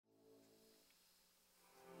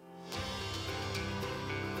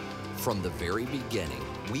From the very beginning,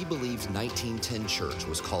 we believed 1910 Church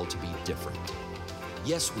was called to be different.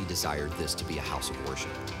 Yes, we desired this to be a house of worship.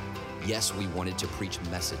 Yes, we wanted to preach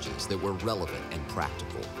messages that were relevant and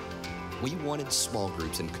practical. We wanted small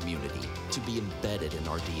groups and community to be embedded in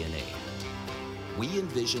our DNA. We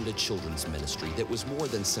envisioned a children's ministry that was more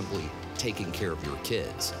than simply taking care of your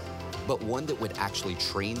kids, but one that would actually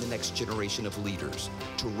train the next generation of leaders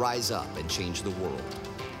to rise up and change the world.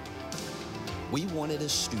 We wanted a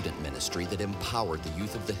student ministry that empowered the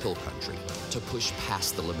youth of the Hill Country to push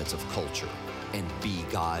past the limits of culture and be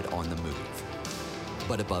God on the move.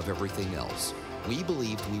 But above everything else, we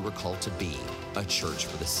believed we were called to be a church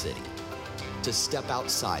for the city, to step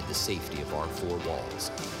outside the safety of our four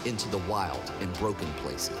walls into the wild and broken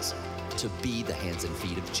places, to be the hands and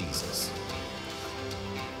feet of Jesus.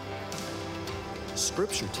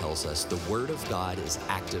 Scripture tells us the Word of God is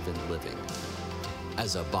active and living.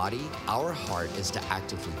 As a body, our heart is to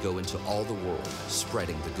actively go into all the world,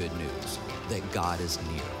 spreading the good news that God is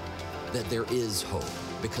near, that there is hope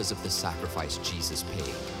because of the sacrifice Jesus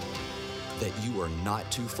paid, that you are not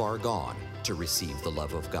too far gone to receive the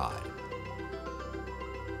love of God.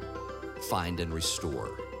 Find and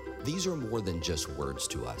restore. These are more than just words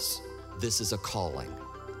to us. This is a calling.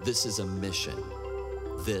 This is a mission.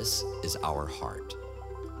 This is our heart.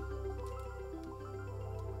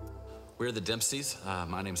 We're the Dempseys.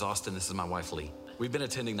 My name's Austin. This is my wife, Lee. We've been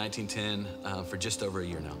attending 1910 for just over a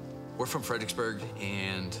year now. We're from Fredericksburg,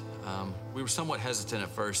 and we were somewhat hesitant at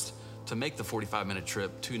first to make the 45-minute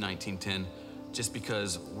trip to 1910 just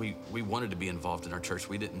because we wanted to be involved in our church.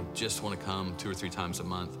 We didn't just want to come 2 or 3 times a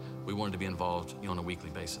month. We wanted to be involved on a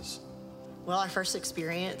weekly basis. Well, our first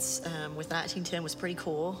experience with 1910 was pretty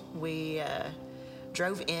cool. We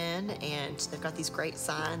drove in, and they've got these great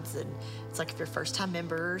signs, and it's like if you're first-time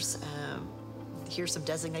members, here's some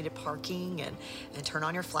designated parking, and turn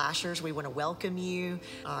on your flashers. We want to welcome you.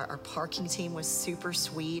 Our parking team was super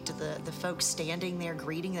sweet. The folks standing there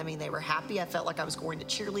greeting them, I mean, they were happy. I felt like I was going to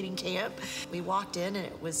cheerleading camp. We walked in, and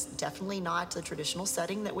it was definitely not the traditional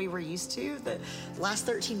setting that we were used to. The last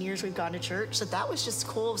 13 years we've gone to church, so that was just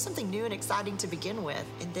cool, something new and exciting to begin with.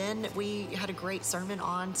 And then we had a great sermon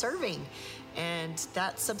on serving. And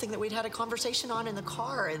that's something that we'd had a conversation on in the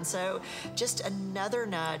car. And so just another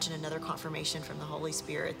nudge and another confirmation from the Holy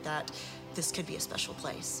Spirit that this could be a special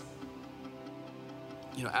place.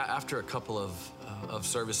 You know, after a couple of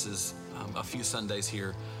services, a few Sundays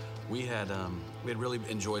here, we had really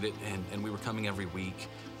enjoyed it, and we were coming every week.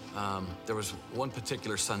 There was one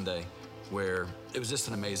particular Sunday where it was just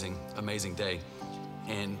an amazing day.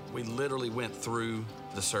 And we literally went through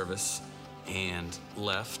the service and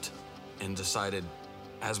left and decided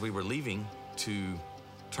as we were leaving to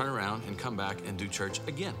turn around and come back and do church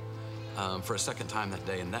again for a second time that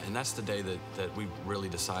day. And that's the day that we really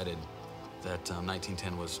decided that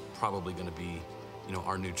 1910 was probably going to be, you know,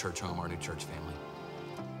 our new church home, our new church family.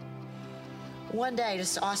 One day,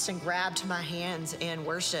 just Austin grabbed my hands in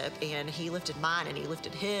worship, and he lifted mine and he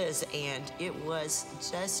lifted his, and it was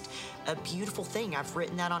just a beautiful thing. I've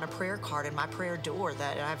written that on a prayer card in my prayer door,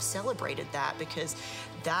 that I've celebrated that, because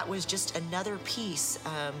that was just another piece,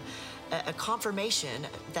 a confirmation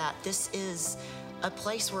that this is a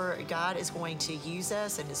place where God is going to use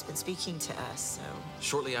us and has been speaking to us. So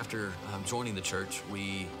shortly after joining the church,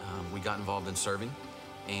 we got involved in serving,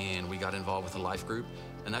 and we got involved with a life group.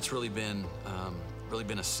 And that's really been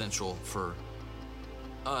essential for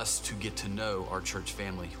us to get to know our church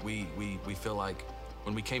family. We feel like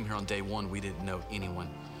when we came here on day one, we didn't know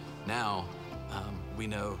anyone. Now we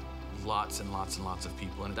know lots and lots and lots of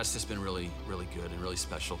people, and that's just been really, really good and really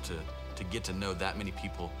special to get to know that many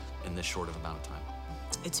people in this short of amount of time.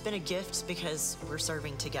 It's been a gift because we're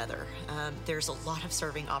serving together. There's a lot of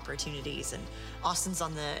serving opportunities, and Austin's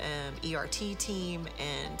on the ERT team,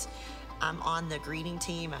 and I'm on the greeting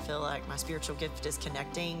team. I feel like my spiritual gift is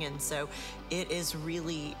connecting, and so it is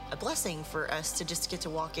really a blessing for us to just get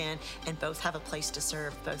to walk in and both have a place to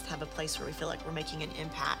serve, both have a place where we feel like we're making an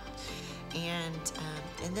impact.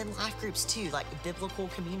 And then life groups too, like biblical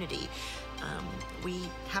community. We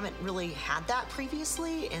haven't really had that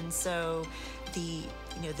previously, and so the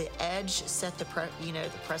edge set the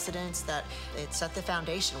precedence, that it set the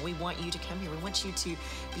foundation. We want you to come here. We want you to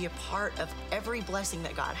be a part of every blessing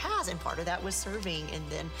that God has, and part of that was serving, and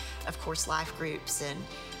then of course life groups, and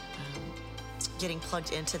getting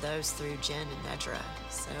plugged into those through Jen and Nedra.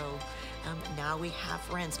 So now we have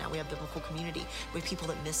friends. Now we have biblical community. We have people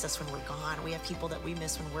that miss us when we're gone. We have people that we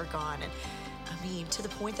miss when we're gone. And I mean, to the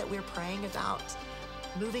point that we're praying about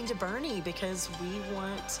moving to Boerne because we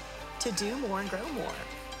want to do more and grow more.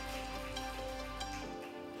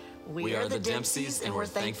 We are the Dempseys, and we're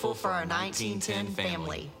thankful for our 1910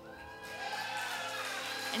 family.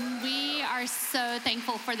 And we are so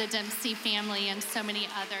thankful for the Dempsey family and so many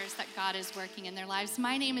others that God is working in their lives.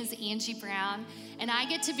 My name is Angie Brown, and I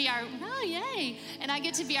get to be our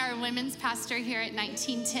women's pastor here at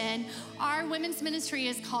 1910. Our women's ministry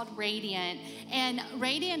is called Radiant, and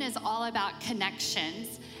Radiant is all about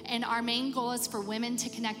connections. And our main goal is for women to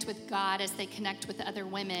connect with God as they connect with other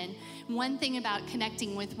women. One thing about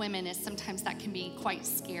connecting with women is sometimes that can be quite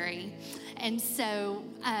scary. And so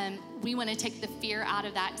we want to take the fear out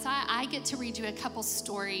of that. So I get to read you a couple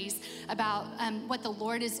stories about what the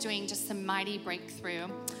Lord is doing, just some mighty breakthrough.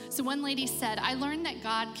 So one lady said, I learned that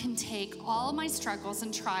God can take all my struggles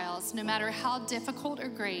and trials, no matter how difficult or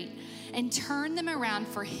great, and turn them around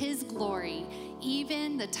for His glory,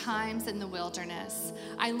 even the times in the wilderness.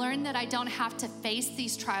 I learned that I don't have to face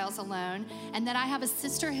these trials alone, and that I have a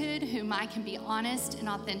sisterhood whom I can be honest and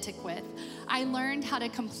authentic with. I learned how to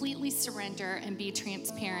completely surrender and be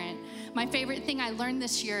transparent. My favorite thing I learned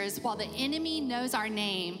this year is while the enemy knows our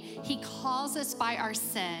name, he calls us by our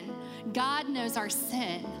sin. God knows our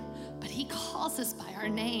sin, but He calls us by our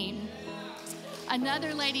name.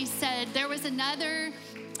 Another lady said there was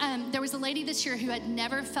a lady this year who had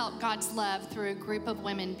never felt God's love through a group of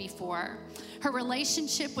women before. Her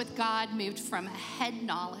relationship with God moved from head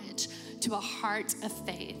knowledge to a heart of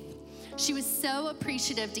faith. She was so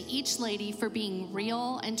appreciative to each lady for being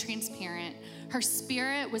real and transparent. Her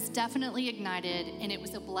spirit was definitely ignited, and it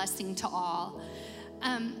was a blessing to all.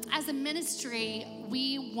 As a ministry,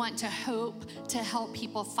 we want to hope to help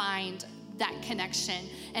people find that connection.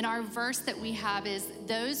 And our verse that we have is,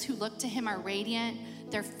 those who look to Him are radiant,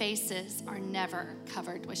 their faces are never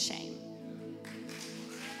covered with shame.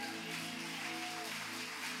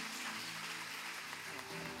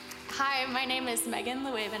 Hi, my name is Megan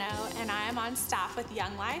Luevino, and I am on staff with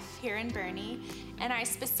Young Life here in Boerne. And I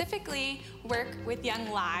specifically work with Young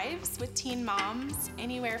Lives, with teen moms,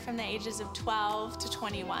 anywhere from the ages of 12 to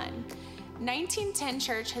 21. 1910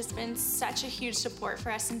 Church has been such a huge support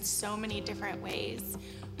for us in so many different ways.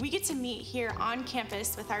 We get to meet here on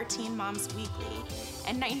campus with our teen moms weekly,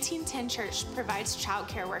 and 1910 Church provides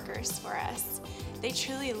childcare workers for us. They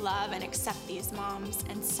truly love and accept these moms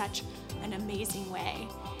in such an amazing way.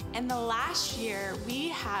 And the last year, we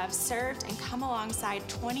have served and come alongside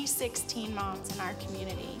 26 teen moms in our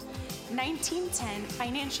community. 1910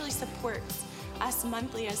 financially supports us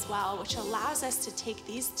monthly as well, which allows us to take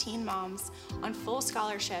these teen moms on full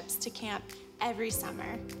scholarships to camp every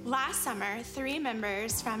summer. Last summer, 3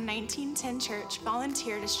 members from 1910 Church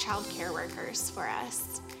volunteered as childcare workers for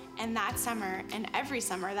us. And that summer, and every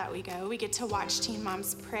summer that we go, we get to watch teen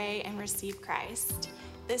moms pray and receive Christ.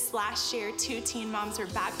 This last year, 2 teen moms were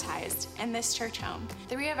baptized in this church home.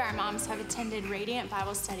 3 of our moms have attended Radiant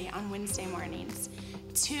Bible Study on Wednesday mornings.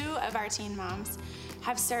 2 of our teen moms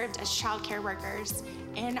have served as childcare workers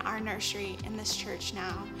in our nursery in this church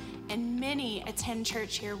now. And many attend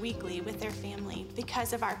church here weekly with their family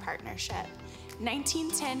because of our partnership.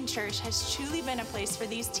 1910 Church has truly been a place for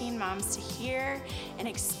these teen moms to hear and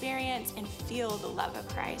experience and feel the love of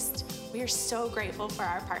Christ. We are so grateful for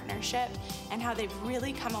our partnership and how they've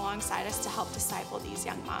really come alongside us to help disciple these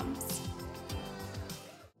young moms.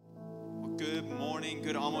 Well, good morning,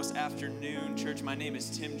 good almost afternoon, church. My name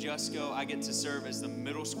is Tim Jusko. I get to serve as the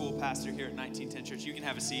middle school pastor here at 1910 Church. You can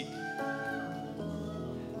have a seat.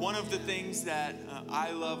 One of the things that I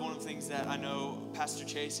love, one of the things that I know Pastor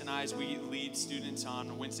Chase and I, as we lead students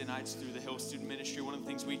on Wednesday nights through the Hill Student Ministry, one of the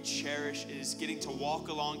things we cherish is getting to walk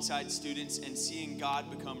alongside students and seeing God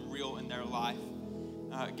become real in their life.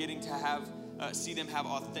 Getting to see them have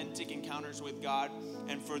authentic encounters with God,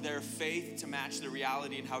 and for their faith to match the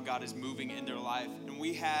reality and how God is moving in their life. And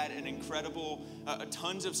we had an incredible,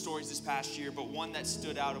 tons of stories this past year, but one that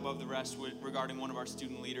stood out above the rest regarding one of our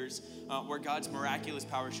student leaders, where God's miraculous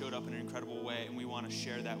power showed up in an incredible way, and we want to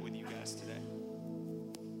share that with you guys today.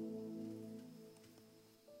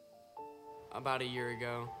 About a year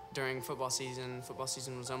ago, during football season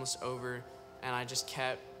was almost over, and I just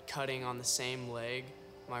kept cutting on the same leg,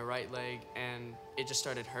 my right leg, and it just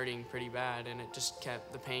started hurting pretty bad, and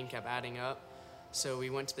the pain kept adding up. So we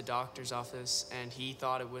went to the doctor's office, and he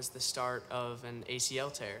thought it was the start of an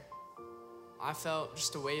ACL tear. I felt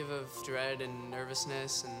just a wave of dread and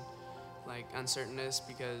nervousness and uncertainness,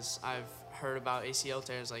 because I've heard about ACL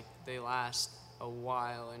tears, they last a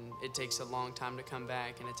while, and it takes a long time to come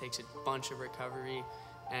back, and it takes a bunch of recovery,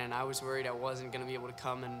 and I was worried I wasn't gonna be able to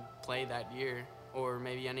come and play that year, or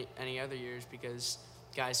maybe any other years, because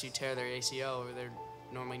guys who tear their ACL, they're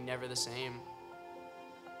normally never the same.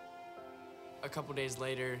 A couple days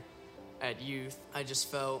later, at youth. I just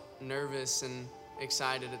felt nervous and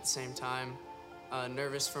excited at the same time.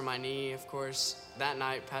 Nervous for my knee, of course. That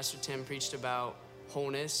night, Pastor Tim preached about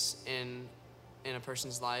wholeness in a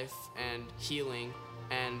person's life and healing,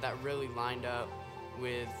 and that really lined up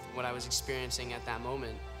with what I was experiencing at that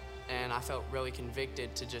moment. And I felt really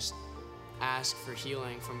convicted to just ask for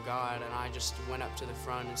healing from God, and I just went up to the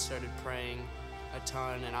front and started praying a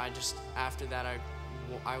ton. And after that,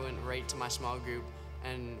 I went right to my small group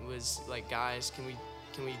and was like, guys, can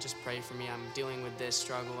we just pray for me? I'm dealing with this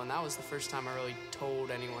struggle. And that was the first time I really told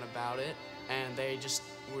anyone about it. And they just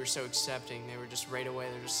were so accepting. They were just right away,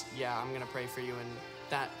 they're just, yeah, I'm gonna pray for you. And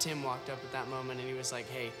that Tim walked up at that moment and he was like,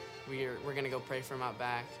 hey, we're gonna go pray for him out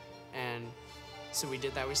back. And so we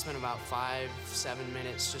did that. We spent about 5-7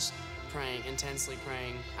 minutes just praying, intensely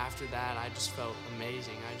praying. After that, I just felt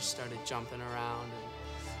amazing. I just started jumping around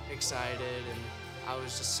and excited, and I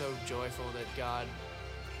was just so joyful that God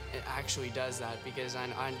actually does that, because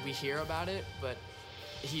we hear about it, but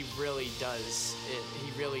He really does.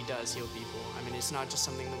 He really does heal people. I mean, it's not just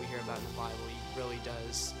something that we hear about in the Bible. He really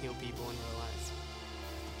does heal people in real life.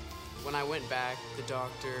 When I went back, the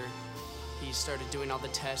doctor, he started doing all the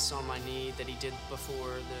tests on my knee that he did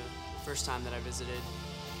before the first time that I visited,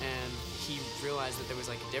 and he realized that there was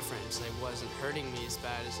like a difference. It wasn't hurting me as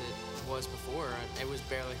bad as it was before. It was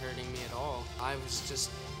barely hurting me at all. I was just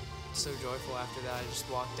so joyful after that. I just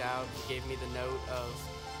walked out. He gave me the note of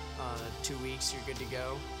 2 weeks, you're good to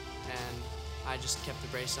go, and I just kept the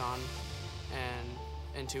brace on,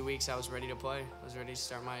 and in 2 weeks I was ready to play. I was ready to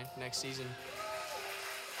start my next season.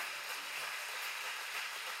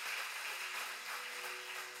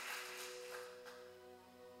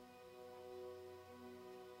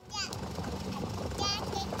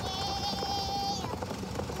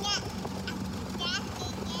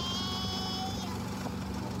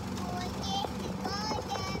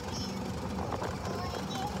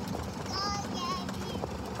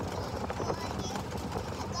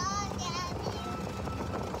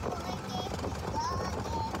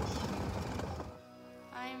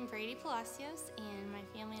 I'm Brady Palacios, and my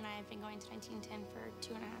family and I have been going to 1910 for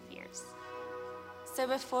 2.5 years. So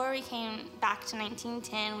before we came back to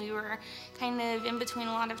 1910, we were kind of in between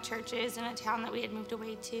a lot of churches in a town that we had moved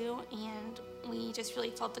away to, and we just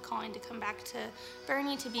really felt the calling to come back to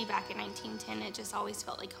Boerne to be back in 1910. It just always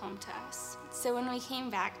felt like home to us. So when we came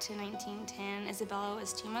back to 1910, Isabella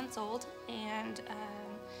was 2 months old, and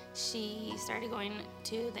she started going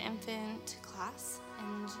to the infant class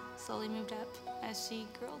and slowly moved up as she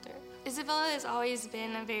grew older. Isabella has always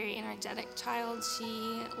been a very energetic child.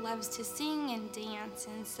 She loves to sing and dance,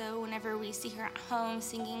 and so whenever we see her at home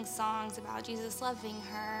singing songs about Jesus loving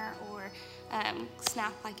her, or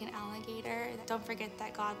snap like an alligator, don't forget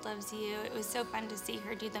that God loves you, it was so fun to see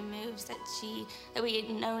her do the moves that we had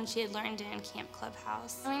known she had learned in Camp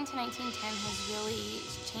Clubhouse. Going to 1910 has really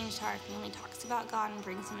changed how our family talks about God and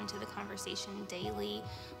brings him into the conversation daily.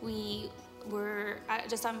 We were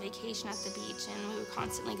just on vacation at the beach, and we were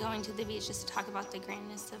constantly going to the beach just to talk about the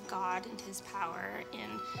grandness of God and his power.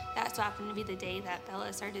 And that so happened to be the day that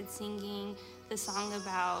Bella started singing the song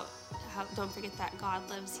about how don't forget that God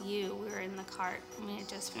loves you. We were in the cart and we had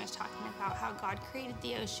just finished talking about how God created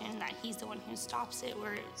the ocean, that he's the one who stops it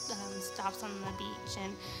where it stops on the beach.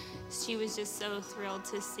 And she was just so thrilled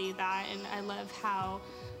to see that. And I love how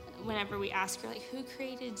whenever we ask her, like, who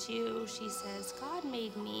created you? She says, God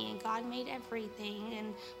made me, and God made everything.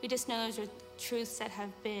 And we just know those are truths that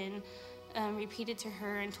have been repeated to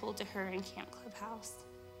her and told to her in Camp Clubhouse.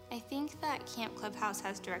 I think that Camp Clubhouse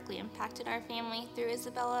has directly impacted our family through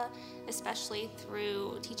Isabella, especially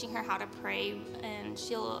through teaching her how to pray. And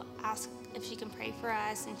she'll ask if she can pray for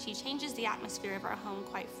us, and she changes the atmosphere of our home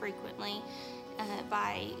quite frequently.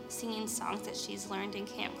 By singing songs that she's learned in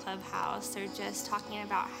Camp Clubhouse, or just talking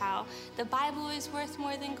about how the Bible is worth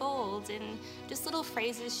more than gold, and just little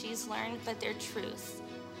phrases she's learned, but they're truths.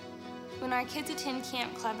 When our kids attend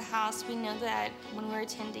Camp Clubhouse, we know that when we're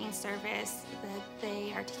attending service, that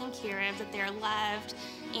they are taken care of, that they're loved,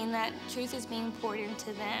 and that truth is being poured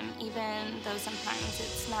into them. Even though sometimes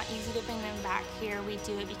it's not easy to bring them back here, we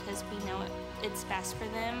do it because we know it's best for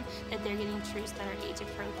them, that they're getting truths that are age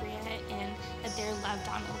appropriate, and that they're loved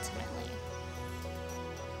on ultimately.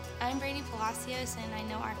 I'm Brady Palacios, and I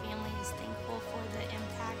know our family is thankful for the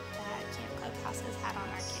impact that Camp Clubhouse has had on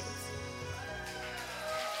our kids.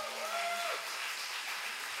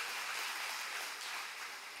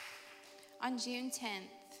 On June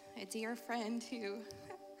 10th, a dear friend who,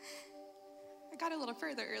 I got a little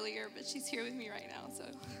further earlier, but she's here with me right now, so.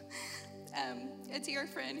 A dear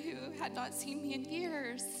friend who had not seen me in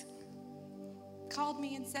years called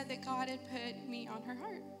me and said that God had put me on her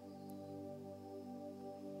heart.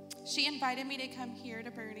 She invited me to come here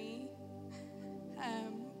to Bernie.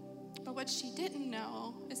 But what she didn't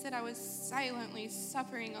know is that I was silently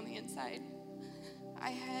suffering on the inside. I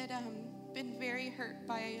had been very hurt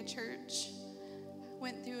by a church,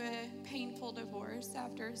 went through a painful divorce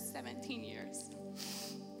after 17 years.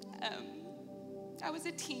 I was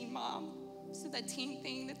a teen mom, so that teen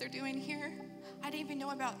thing that they're doing here, I didn't even know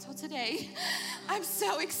about till today. I'm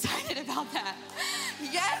so excited about that.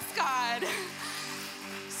 Yes, God.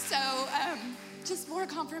 So just more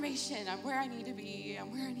confirmation. I'm where I need to be.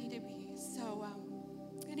 So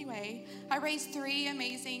anyway, I raised 3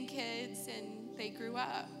 amazing kids, and they grew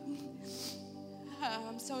up.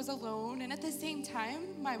 So I was alone, and at the same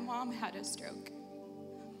time, my mom had a stroke.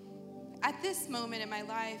 At this moment in my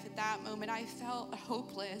life, at that moment, I felt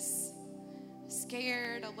hopeless,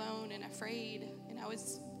 scared, alone, and afraid, and I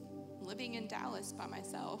was living in Dallas by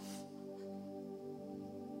myself.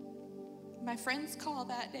 My friend's call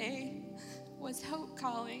that day was hope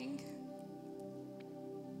calling.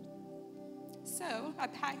 So I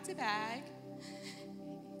packed a bag,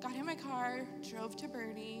 got in my car, drove to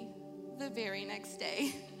Bernie the very next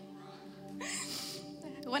day.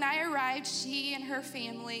 When I arrived, she and her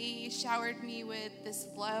family showered me with this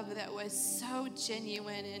love that was so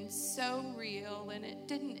genuine and so real, and it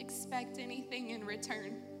didn't expect anything in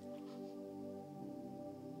return.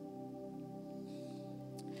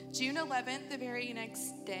 June 11th, the very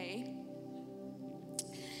next day,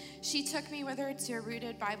 she took me with her to a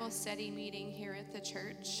Rooted Bible study meeting here at the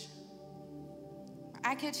church.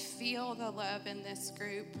 I could feel the love in this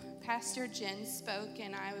group. Pastor Jen spoke,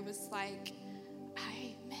 and I was like,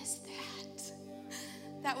 I missed that.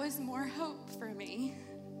 That was more hope for me.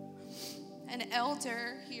 An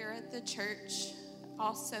elder here at the church,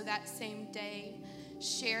 also that same day,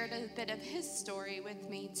 shared a bit of his story with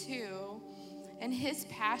me too. And his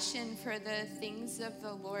passion for the things of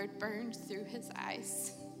the Lord burned through his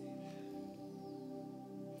eyes.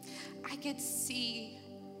 I could see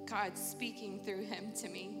God speaking through him to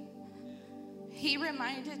me. He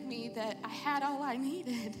reminded me that I had all I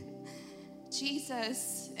needed,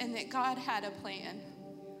 Jesus, and that God had a plan.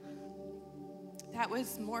 That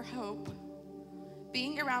was more hope.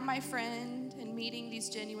 Being around my friend and meeting these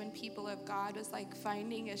genuine people of God was like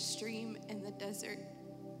finding a stream in the desert.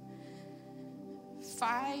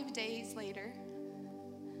 5 days later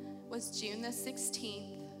was June the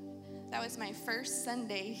 16th. That was my first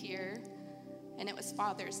Sunday here, and it was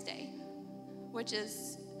Father's Day, which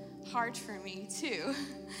is hard for me too.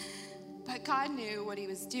 But God knew what he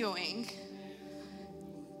was doing.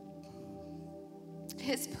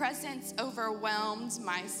 His presence overwhelmed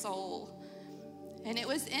my soul. And it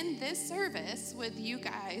was in this service with you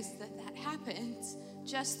guys that happened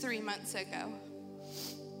just 3 months ago.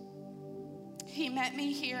 He met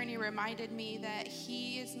me here and he reminded me that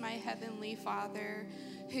he is my heavenly Father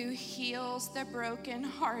who heals the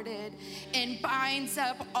brokenhearted and binds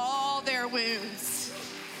up all their wounds.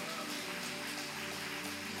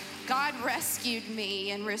 God rescued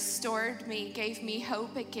me and restored me, gave me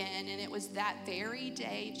hope again, and it was that very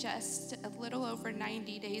day, just a little over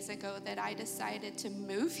 90 days ago, that I decided to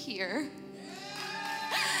move here,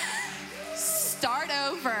 start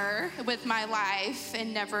over with my life,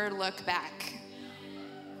 and never look back.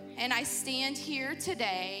 And I stand here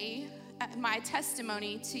today. My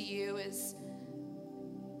testimony to you is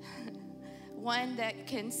one that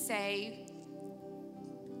can say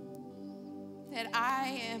that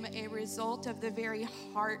I am a result of the very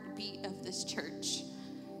heartbeat of this church.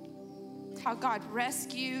 How God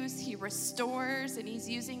rescues, he restores, and he's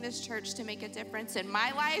using this church to make a difference in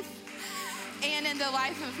my life and in the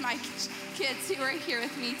life of my kids who are here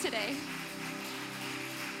with me today.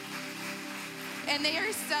 And they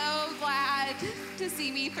are so glad to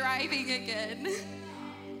see me thriving again,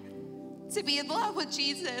 to be in love with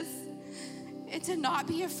Jesus, and to not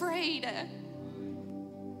be afraid.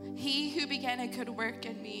 He who began a good work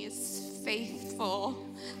in me is faithful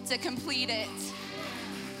to complete it.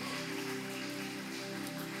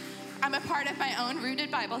 I'm a part of my own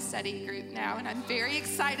Rooted Bible study group now, and I'm very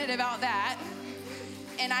excited about that.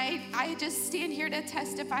 And I just stand here to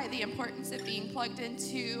testify the importance of being plugged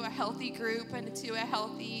into a healthy group and into a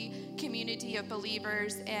healthy community of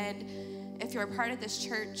believers. And if you're a part of this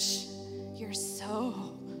church, you're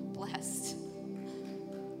so blessed.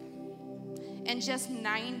 In just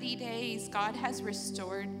 90 days, God has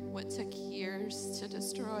restored what took years to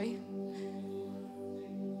destroy.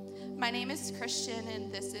 My name is Christian,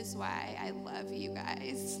 and this is why I love you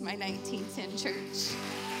guys, my 1910 church.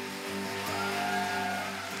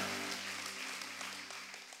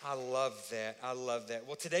 I love that. I love that.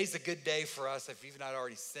 Well, today's a good day for us if you've not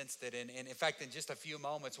already sensed it. And in fact, in just a few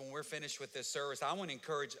moments when we're finished with this service, I want to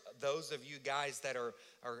encourage those of you guys that are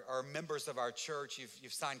members of our church.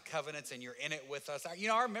 You've signed covenants and you're in it with us. You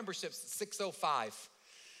know, our membership's 605.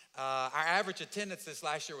 Our average attendance this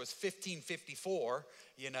last year was 1554,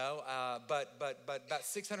 but about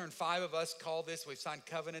 605 of us call this. We've signed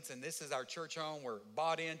covenants, and this is our church home. We're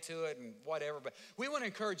bought into it and whatever. But we want to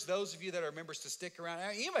encourage those of you that are members to stick around.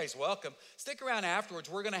 Anybody's welcome. Stick around afterwards.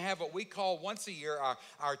 We're going to have what we call once a year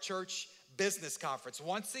our church business conference.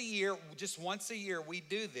 Once a year, we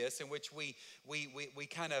do this, in which we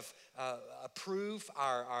kind of approve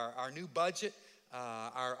our new budget.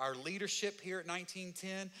 Our leadership here at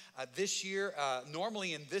 1910. This year,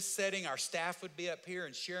 normally in this setting, our staff would be up here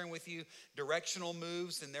and sharing with you directional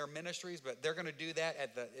moves in their ministries, but they're going to do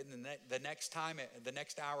that in the next time, at the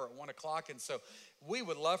next hour at 1 o'clock. And so we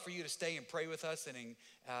would love for you to stay and pray with us and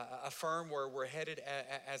affirm where we're headed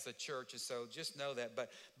as a church. And so just know that. But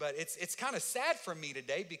it's kind of sad for me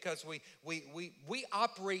today because we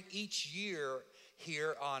operate each year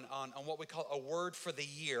here on what we call a word for the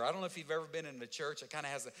year. I don't know if you've ever been in a church that kind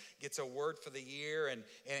of gets a word for the year, and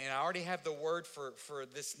I already have the word for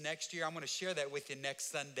this next year. I'm going to share that with you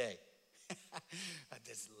next Sunday. I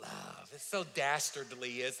just love, it's so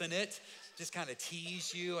dastardly, isn't it? Just kind of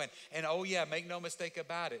tease you, and oh yeah, make no mistake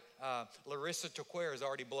about it. Larissa Toquer is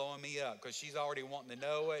already blowing me up because she's already wanting to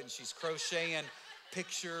know it, and she's crocheting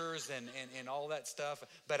pictures and all that stuff,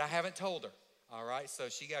 but I haven't told her. All right, so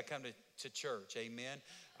she got to come to church, amen.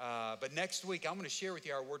 But next week, I'm going to share with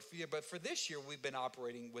you our word for you. But for this year, we've been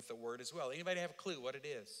operating with the word as well. Anybody have a clue what it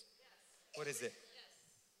is? Yes. What is it?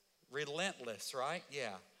 Yes. Relentless, right?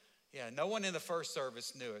 Yeah. No one in the first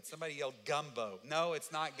service knew it. Somebody yelled gumbo. No,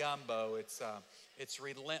 it's not gumbo. It's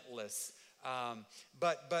relentless.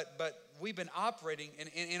 But we've been operating,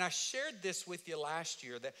 and I shared this with you last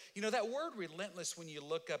year, that, that word relentless, when you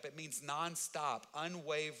look up, it means nonstop,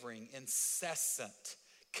 unwavering, incessant,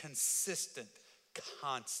 consistent,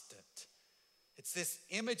 constant. It's this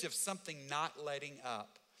image of something not letting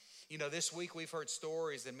up. This week we've heard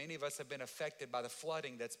stories, and many of us have been affected by the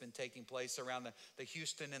flooding that's been taking place around the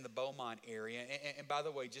Houston and the Beaumont area. And by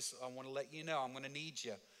the way, I want to let you know, I'm going to need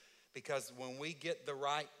you. Because when we get the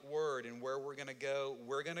right word and where we're going to go.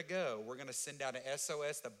 We're going to send out an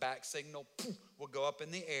SOS, the back signal, poof, will go up in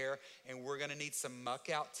the air, and we're going to need some muck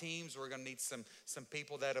out teams. We're going to need some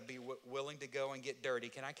people that'll be willing to go and get dirty.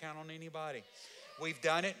 Can I count on anybody? We've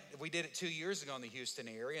done it. We did it 2 years ago in the Houston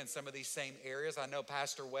area, and some of these same areas. I know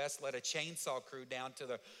Pastor West led a chainsaw crew down to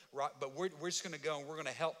the rock, but we're just going to go and we're going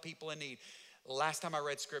to help people in need. Last time I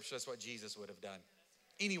read scripture, that's what Jesus would have done.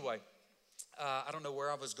 Anyway. I don't know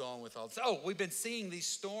where I was going with all this. Oh, we've been seeing these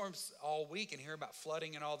storms all week and hearing about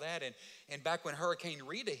flooding and all that. And back when Hurricane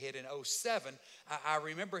Rita hit in 2007, I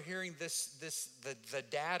remember hearing the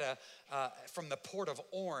data from the Port of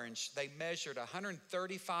Orange. They measured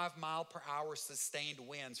 135 mile per hour sustained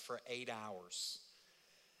winds for 8 hours.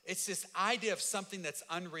 It's this idea of something that's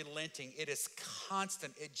unrelenting. It is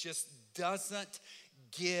constant. It just doesn't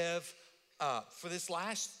give up. For this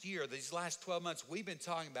last year, these last 12 months, we've been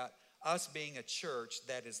talking about us being a church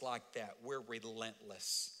that is like that. We're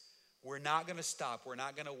relentless. We're not going to stop. We're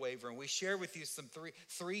not going to waver. And we share with you some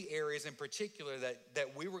three areas in particular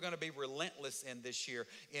that we were going to be relentless in this year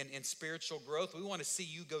in spiritual growth. We want to see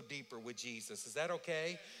you go deeper with Jesus. Is that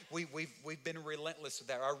okay? We've been relentless with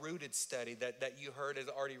that. Our Rooted study that you heard is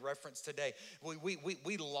already referenced today.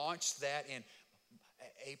 We launched that in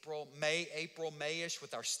May-ish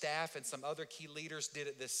with our staff, and some other key leaders did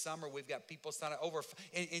it this summer. We've got people signed up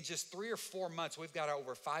in just 3 or 4 months. We've got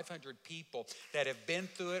over 500 people that have been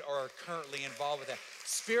through it or are currently involved with that.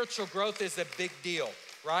 Spiritual growth is a big deal,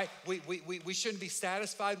 right? We shouldn't be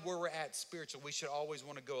satisfied where we're at spiritual. We should always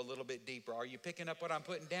want to go a little bit deeper. Are you picking up what I'm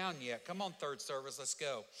putting down yet? Come on, third service, let's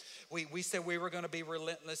go. We said we were going to be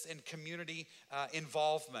relentless in community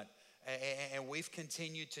involvement. And we've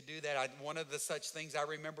continued to do that. One of the such things I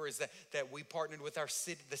remember is that we partnered with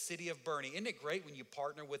the city of Boerne. Isn't it great when you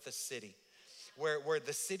partner with a city where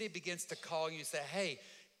the city begins to call you and say, hey,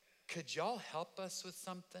 could y'all help us with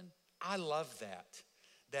something? I love that.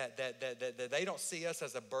 That they don't see us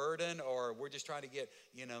as a burden, or we're just trying to get,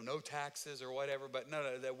 no taxes or whatever. But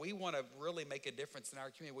no, that we want to really make a difference in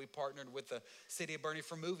our community. We partnered with the city of Boerne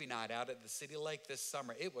for movie night out at the City Lake this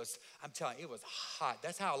summer. I'm telling you, it was hot.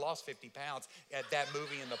 That's how I lost 50 pounds at that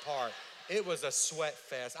movie in the park. It was a sweat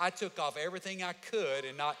fest. I took off everything I could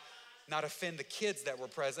and not offend the kids that were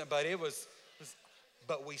present, but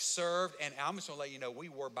but we served, and I'm just going to let you know, we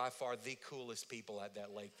were by far the coolest people at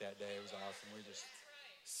that lake that day. It was awesome.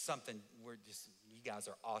 You guys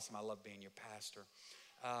are awesome. I love being your pastor.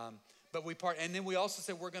 And then we also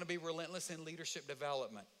said we're going to be relentless in leadership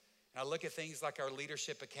development. And I look at things like our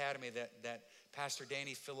leadership academy that Pastor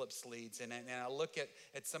Danny Phillips leads. And I look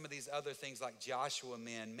at some of these other things like Joshua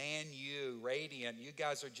Men, Man U, Radiant. You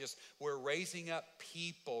guys we're raising up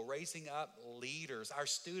people, raising up leaders. Our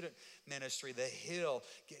student ministry, The Hill.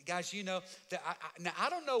 Guys, you know, now I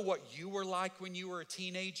don't know what you were like when you were a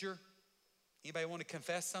teenager. Anybody want to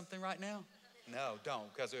confess something right now? No,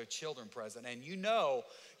 don't, because there are children present. And you know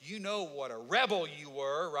what a rebel you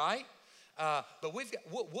were, right? But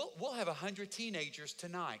we'll have 100 teenagers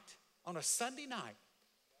tonight on a Sunday night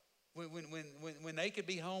when they could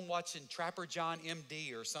be home watching Trapper John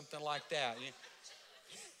MD or something like that.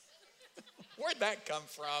 Where'd that come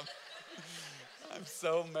from? I'm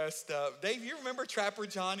so messed up. Dave, you remember Trapper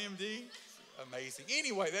John MD? Amazing.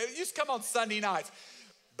 Anyway, they used to come on Sunday nights.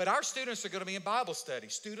 But our students are going to be in Bible study.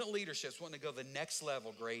 Student leadership's wanting to go the next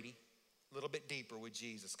level, Grady. A little bit deeper with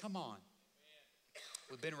Jesus. Come on.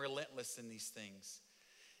 We've been relentless in these things.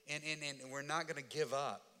 And we're not going to give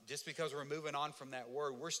up. Just because we're moving on from that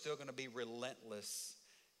word, we're still going to be relentless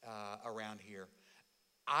around here.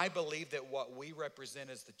 I believe that what we represent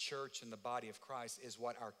as the church and the body of Christ is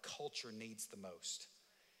what our culture needs the most.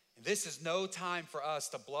 And this is no time for us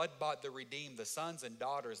to blood-bought the redeemed, the sons and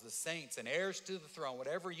daughters, the saints and heirs to the throne,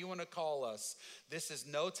 whatever you want to call us. This is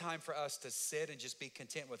no time for us to sit and just be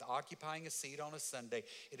content with occupying a seat on a Sunday.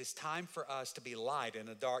 It is time for us to be light in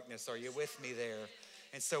the darkness. Are you with me there?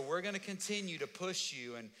 And so we're going to continue to push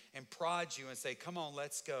you and prod you and say, come on,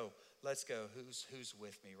 let's go. Let's go. Who's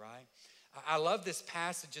with me, right? I love this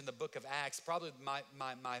passage in the book of Acts, probably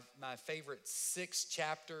my favorite 6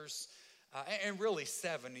 chapters. And really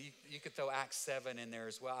 7. You could throw Acts 7 in there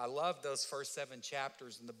as well. I love those first 7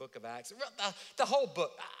 chapters in the book of Acts. The whole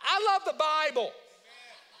book. I love the Bible.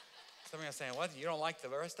 Some of you are saying, what? You don't like the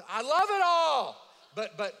rest? I love it all.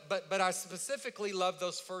 But I specifically love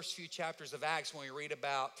those first few chapters of Acts when we read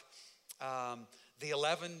about the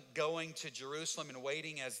 11 going to Jerusalem and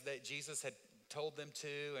waiting as Jesus had told them to,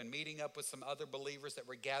 and meeting up with some other believers that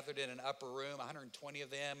were gathered in an upper room, 120 of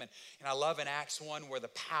them. And I love in Acts 1 where the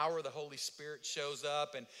power of the Holy Spirit shows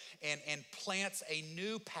up and plants a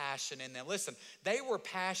new passion in them. Listen, they were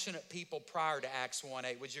passionate people prior to Acts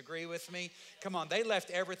 1:8. Would you agree with me? Come on, they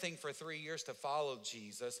left everything for 3 years to follow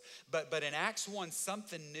Jesus. But in Acts 1,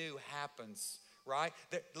 something new happens. Right?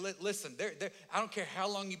 Listen, I don't care how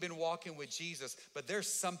long you've been walking with Jesus, but there's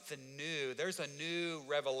something new. There's a new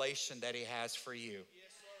revelation that he has for you.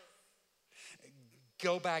 Yes, sir.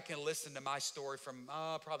 Go back and listen to my story from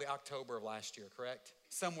probably October of last year, correct?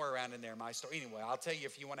 Somewhere around in there, my story. Anyway, I'll tell you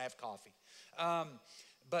if you want to have coffee. And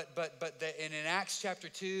in Acts chapter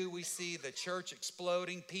 2, we see the church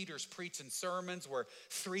exploding. Peter's preaching sermons where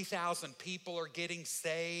 3,000 people are getting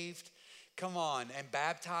saved. Come on, and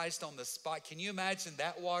baptized on the spot. Can you imagine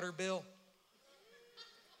that water bill?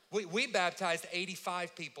 We baptized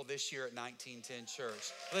 85 people this year at 1910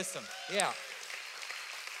 Church. Listen, yeah.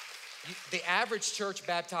 The average church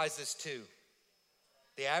baptizes 2.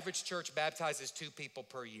 The average church baptizes 2 people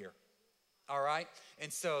per year. All right?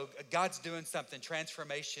 And so God's doing something.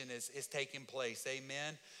 Transformation is taking place.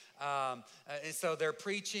 Amen. And so they're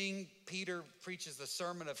preaching. Peter preaches the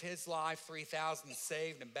sermon of his life, 3,000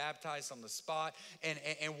 saved and baptized on the spot.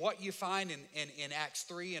 And what you find in Acts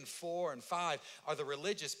 3 and 4 and 5 are the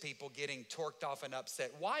religious people getting torqued off and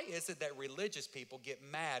upset. Why is it that religious people get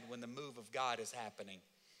mad when the move of God is happening?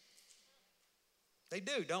 They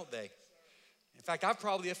do, don't they? In fact, I've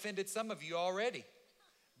probably offended some of you already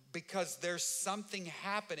because there's something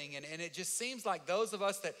happening. And it just seems like those of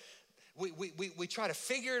us that we try to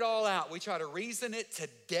figure it all out. We try to reason it to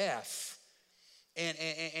death.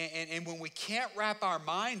 And when we can't wrap our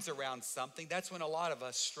minds around something, that's when a lot of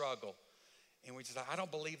us struggle. And we just like, I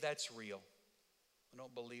don't believe that's real. I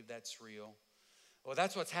don't believe that's real. Well,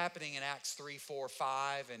 that's what's happening in Acts 3, 4,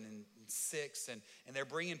 5, and in 6. And they're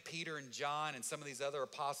bringing Peter and John and some of these other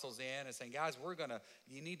apostles in and saying, guys,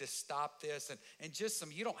 you need to stop this. And just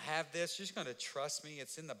you don't have this. You're just going to trust me.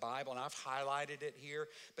 It's in the Bible, and I've highlighted it here.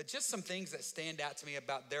 But just some things that stand out to me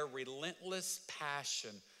about their relentless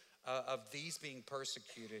passion of these being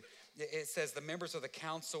persecuted. It says the members of the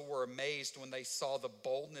council were amazed when they saw the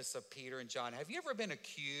boldness of Peter and John. Have you ever been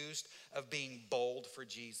accused of being bold for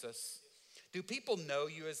Jesus? Do people know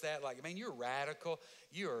you as that? Like, man, you're radical.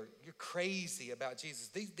 You're crazy about Jesus.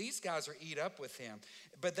 These guys are eat up with him.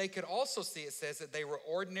 But they could also see, it says that they were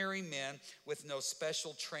ordinary men with no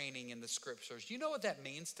special training in the scriptures. You know what that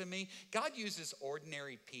means to me? God uses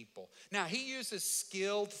ordinary people. Now, he uses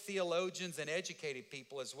skilled theologians and educated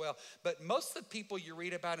people as well. But most of the people you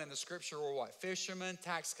read about in the scripture were what? Fishermen,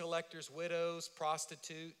 tax collectors, widows,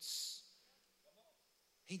 prostitutes.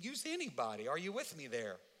 He used anybody. Are you with me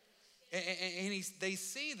there? And they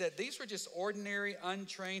see that these were just ordinary,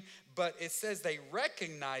 untrained, but it says they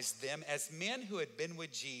recognized them as men who had been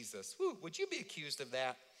with Jesus. Whew, would you be accused of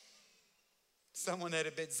that? Someone that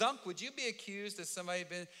had been, Zunk, would you be accused as somebody had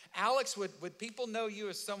been? Alex, would people know you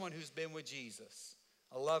as someone who's been with Jesus?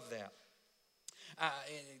 I love that.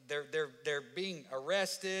 They're being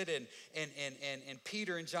arrested, and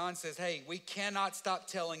Peter and John says, hey, we cannot stop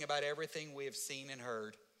telling about everything we have seen and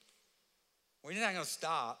heard. We're not going to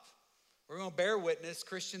stop. We're going to bear witness.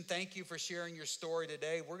 Christian, thank you for sharing your story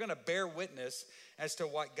today. We're going to bear witness as to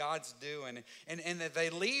what God's doing. And they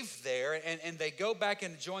leave there, and they go back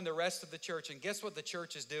and join the rest of the church. And guess what the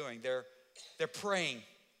church is doing? They're praying.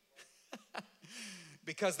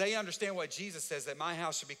 Because they understand what Jesus says, that my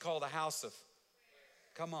house should be called a house of.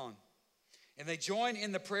 Come on. And they join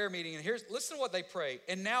in the prayer meeting. And listen to what they pray.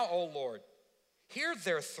 And now, O Lord, hear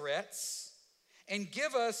their threats and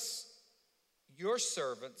give us, your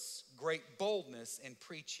servants, great boldness in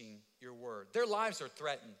preaching your word. Their lives are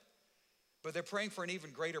threatened, but they're praying for an even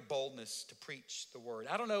greater boldness to preach the word.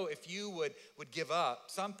 I don't know if you would give up.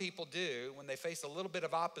 Some people do. When they face a little bit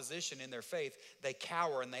of opposition in their faith, they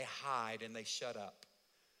cower and they hide and they shut up.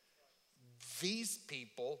 These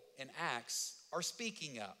people in Acts are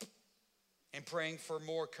speaking up and praying for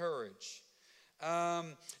more courage.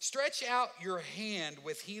 Stretch out your hand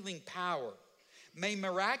with healing power. May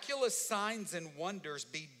miraculous signs and wonders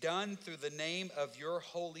be done through the name of your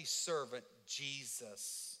holy servant,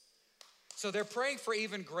 Jesus. So they're praying for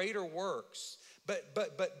even greater works.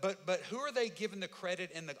 But who are they giving the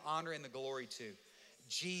credit and the honor and the glory to?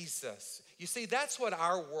 Jesus. You see, that's what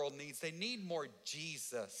our world needs. They need more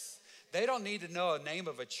Jesus. They don't need to know a name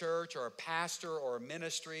of a church or a pastor or a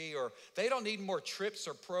ministry, or they don't need more trips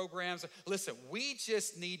or programs. Listen, we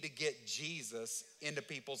just need to get Jesus into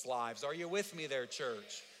people's lives. Are you with me there,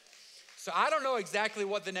 church? So I don't know exactly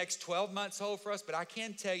what the next 12 months hold for us, but I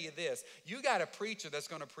can tell you this. You got a preacher that's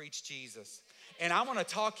going to preach Jesus. And I'm going to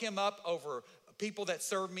talk him up over people that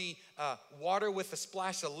serve me water with a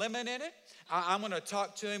splash of lemon in it. I'm going to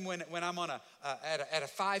talk to him when I'm on at a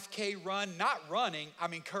 5K run, not running,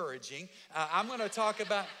 I'm encouraging. I'm going to talk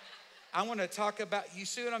about, you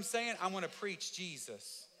see what I'm saying? I'm going to preach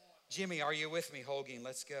Jesus. Jimmy, are you with me, Holguin?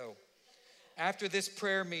 Let's go. After this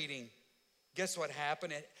prayer meeting, guess what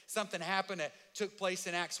happened? Something happened that took place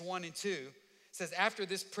in Acts 1 and 2. It says, after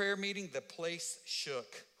this prayer meeting, the place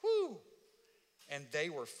shook. Whoo! And they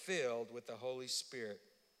were filled with the Holy Spirit,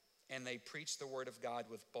 and they preached the word of God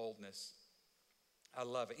with boldness. I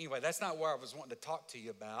love it. Anyway, that's not what I was wanting to talk to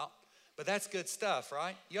you about, but that's good stuff,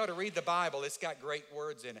 right? You ought to read the Bible. It's got great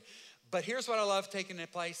words in it. But here's what I love taking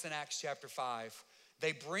place in Acts chapter 5.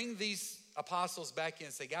 They bring these apostles back in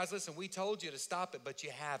and say, guys, listen, we told you to stop it, but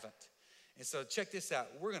you haven't. And so check this out.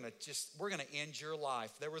 We're gonna end your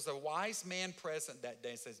life. There was a wise man present that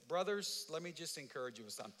day and says, brothers, let me just encourage you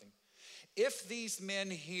with something. If these men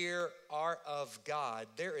here are of God,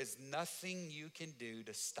 there is nothing you can do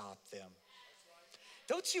to stop them.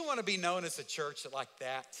 Don't you want to be known as a church like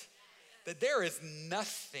that? That there is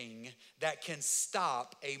nothing that can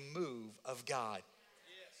stop a move of God.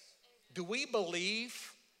 Do we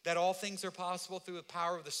believe that all things are possible through the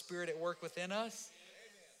power of the Spirit at work within us?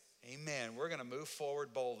 Amen. We're going to move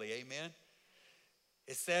forward boldly. Amen.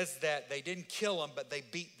 It says that they didn't kill them, but they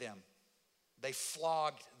beat them. They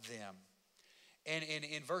flogged them. And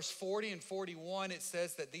in verse 40 and 41, it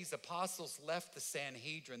says that these apostles left the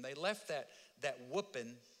Sanhedrin. They left that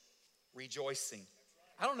whooping rejoicing.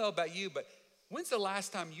 I don't know about you, but when's the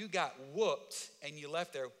last time you got whooped and you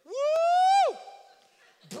left there? Woo!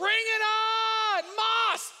 Bring it on!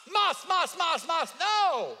 Moss!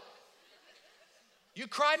 No! You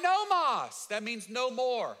cry no moss. That means no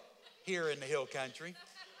more here in the hill country.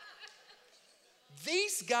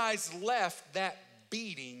 These guys left that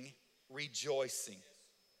beating rejoicing.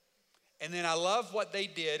 And then I love what they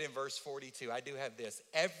did in verse 42. I do have this.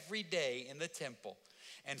 Every day in the temple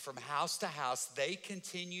and from house to house, they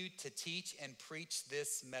continued to teach and preach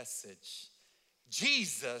this message.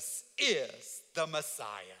 Jesus is the Messiah.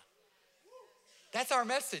 That's our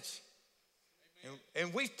message.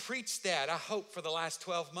 And we've preached that, I hope, for the last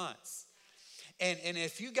 12 months. And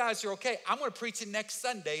if you guys are okay, I'm going to preach it next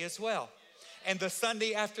Sunday as well. and the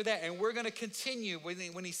Sunday after that. And we're going to continue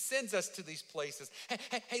when he sends us to these places.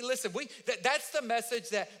 Hey, listen, that's the message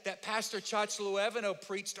that Pastor Chachluevano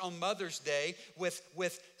preached on Mother's Day with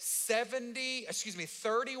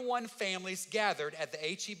 31 families gathered at the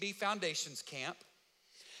HEB Foundations Camp.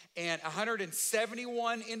 And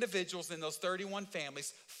 171 individuals in those 31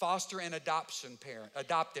 families, foster and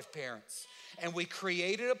adoptive parents. And we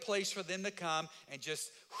created a place for them to come and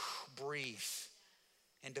just breathe,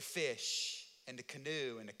 and to fish, and to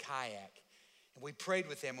canoe, and to kayak. And we prayed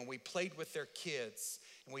with them, and we played with their kids,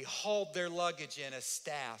 and we hauled their luggage in as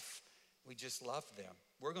staff. We just loved them.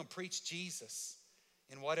 We're going to preach Jesus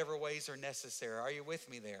in whatever ways are necessary. Are you with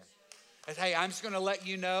me there? Hey, I'm just going to let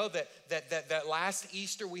you know that last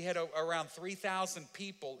Easter we had around 3,000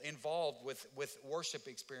 people involved with worship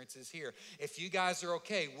experiences here. If you guys are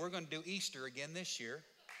okay, we're going to do Easter again this year,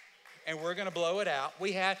 and we're going to blow it out.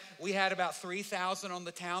 We had about 3,000 on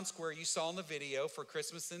the town square you saw in the video for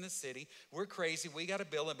Christmas in the City. We're crazy. We got a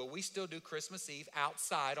building, but we still do Christmas Eve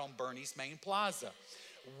outside on Bernie's Main Plaza.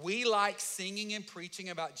 We like singing and preaching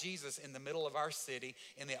about Jesus in the middle of our city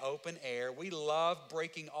in the open air. We love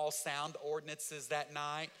breaking all sound ordinances that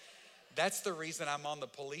night. That's the reason I'm on the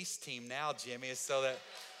police team now, Jimmy, is so that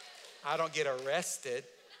I don't get arrested.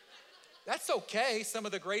 That's okay. Some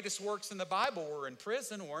of the greatest works in the Bible were in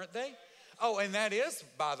prison, weren't they? Oh, and that is,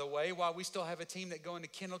 by the way, why we still have a team that go into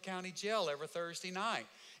Kendall County Jail every Thursday night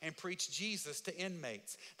and preach Jesus to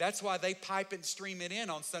inmates. That's why they pipe and stream it in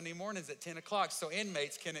on Sunday mornings at 10 o'clock so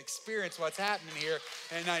inmates can experience what's happening here.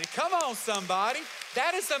 And come on, somebody.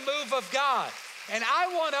 That is a move of God. And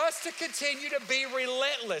I want us to continue to be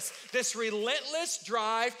relentless. This relentless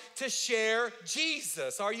drive to share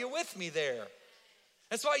Jesus. Are you with me there?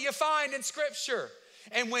 That's what you find in Scripture.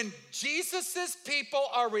 And when Jesus's people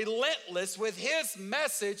are relentless with his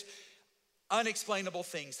message, unexplainable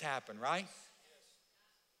things happen, right?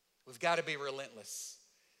 We've got to be relentless.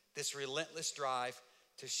 This relentless drive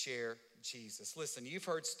to share Jesus. Listen, you've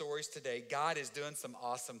heard stories today. God is doing some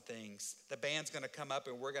awesome things. The band's going to come up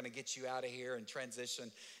and we're going to get you out of here and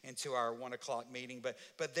transition into our 1 o'clock meeting.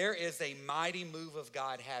 But there is a mighty move of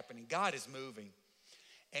God happening. God is moving.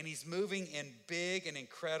 And he's moving in big and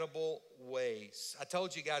incredible ways. I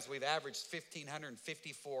told you guys we've averaged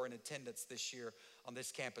 1,554 in attendance this year on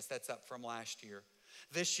this campus. That's up from last year.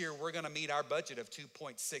 This year, we're going to meet our budget of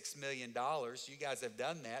 $2.6 million. You guys have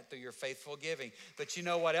done that through your faithful giving. But you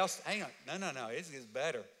know what else? Hang on. No. It gets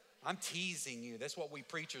better. I'm teasing you. That's what we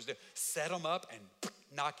preachers do. Set them up and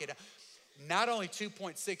knock it out. Not only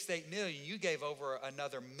 $2.68 million, you gave over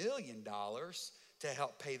another $1 million to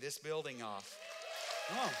help pay this building off.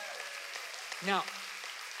 Oh. Now,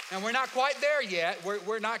 we're not quite there yet.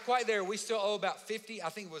 We're not quite there. We still owe about I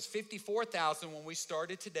think it was $54,000 when we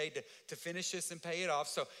started today to finish this and pay it off.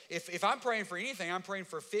 So if I'm praying for anything, I'm praying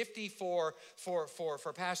for 54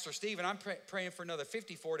 for Pastor Steve, and I'm praying for another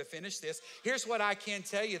 54 to finish this. Here's what I can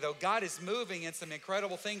tell you, though. God is moving, and some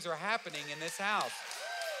incredible things are happening in this house.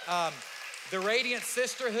 The Radiant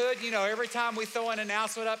Sisterhood, every time we throw an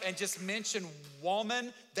announcement up and just mention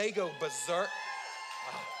woman, they go berserk.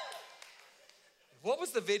 What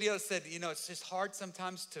was the video that said, it's just hard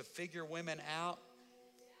sometimes to figure women out?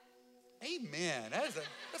 Amen.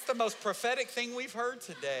 That's the most prophetic thing we've heard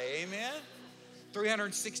today. Amen.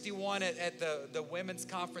 361 at the women's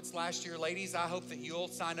conference last year. Ladies, I hope that you'll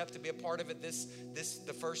sign up to be a part of it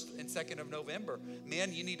the 1st and 2nd of November.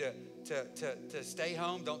 Men, you need to stay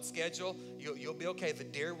home. Don't schedule. You'll be okay. The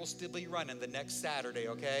deer will still be running the next Saturday,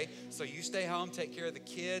 okay? So you stay home, take care of the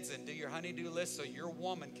kids, and do your honey-do list so your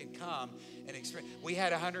woman can come and experience. We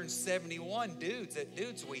had 171 dudes at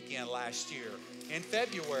Dudes Weekend last year in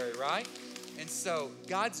February, right? And so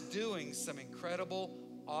God's doing some incredible,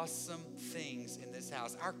 awesome things in this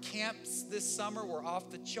house. Our camps this summer were off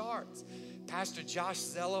the charts. Pastor Josh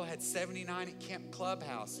Zello had 79 at Camp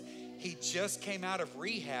Clubhouse. He just came out of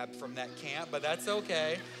rehab from that camp, but that's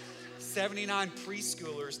okay. 79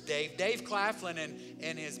 preschoolers, Dave Claflin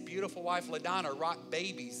and his beautiful wife LaDonna rocked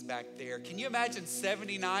babies back there. Can you imagine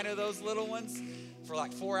 79 of those little ones for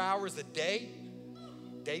like 4 hours a day?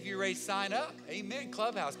 Dave, you ready to sign up? Amen.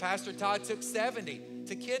 Clubhouse. Pastor Todd took 70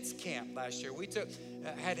 to kids camp last year. We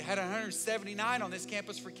had 179 on this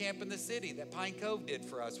campus for Camp in the City that Pine Cove did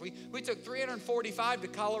for us. We took 345 to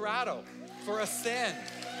Colorado for Ascend.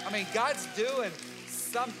 I mean, God's doing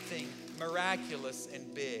something miraculous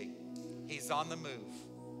and big. He's on the move,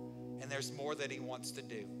 and there's more that he wants to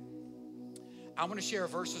do. I want to share a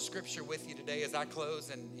verse of scripture with you today as I close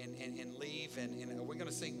and leave. And we're going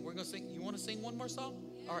to sing. You want to sing one more song?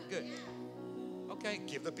 All right, good. Okay,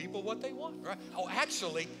 give the people what they want, right? Oh,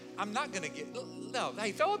 actually, I'm not going to get, no.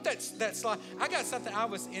 Hey, throw up that slide. I got something. I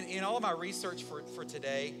was in all of my research for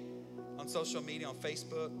today on social media, on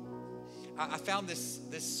Facebook. I found this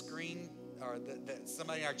screen that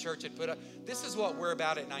somebody in our church had put up. This is what we're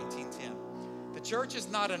about at 1910. The church is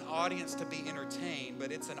not an audience to be entertained,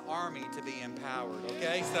 but it's an army to be empowered,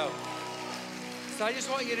 okay? So I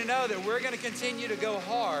just want you to know that we're going to continue to go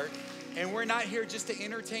hard, and we're not here just to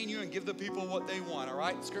entertain you and give the people what they want, all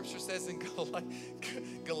right? Scripture says in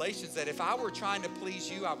Galatians that if I were trying to please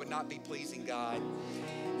you, I would not be pleasing God.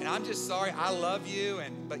 And I'm just sorry. I love you,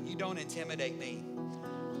 but you don't intimidate me.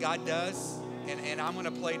 God does, and I'm going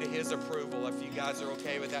to play to his approval if you guys are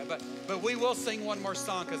okay with that. But we will sing one more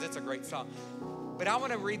song because it's a great song. But I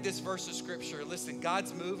want to read this verse of Scripture. Listen,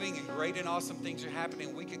 God's moving and great and awesome things are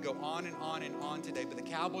happening. We could go on and on and on today. But the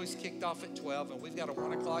Cowboys kicked off at 12, and we've got a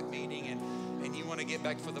 1 o'clock meeting, and you want to get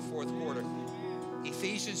back for the fourth quarter.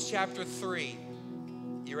 Ephesians chapter 3.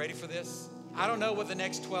 You ready for this? I don't know what the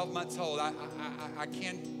next 12 months hold. I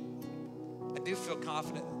do feel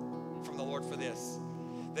confident from the Lord for this.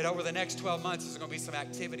 That over the next 12 months, there's going to be some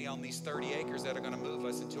activity on these 30 acres that are going to move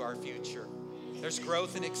us into our future. There's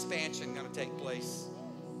growth and expansion going to take place.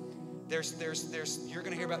 You're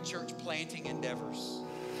going to hear about church planting endeavors.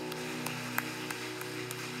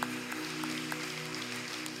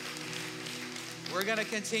 We're going to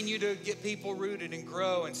continue to get people rooted and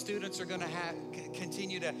grow, and students are going to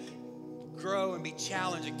continue to grow and be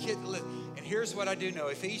challenged. And here's what I do know.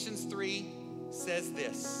 Ephesians 3 says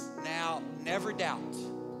this: now, never doubt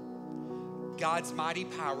God's mighty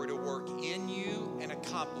power to work in you and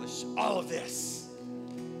accomplish all of this.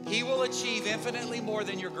 He will achieve infinitely more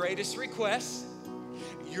than your greatest request,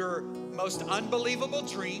 your most unbelievable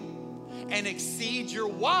dream, and exceed your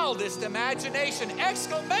wildest imagination!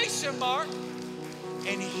 Exclamation mark.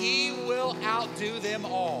 And he will outdo them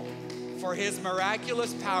all, for his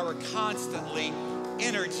miraculous power constantly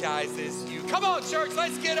energizes you. Come on, church,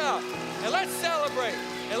 let's get up and let's celebrate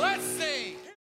and let's sing.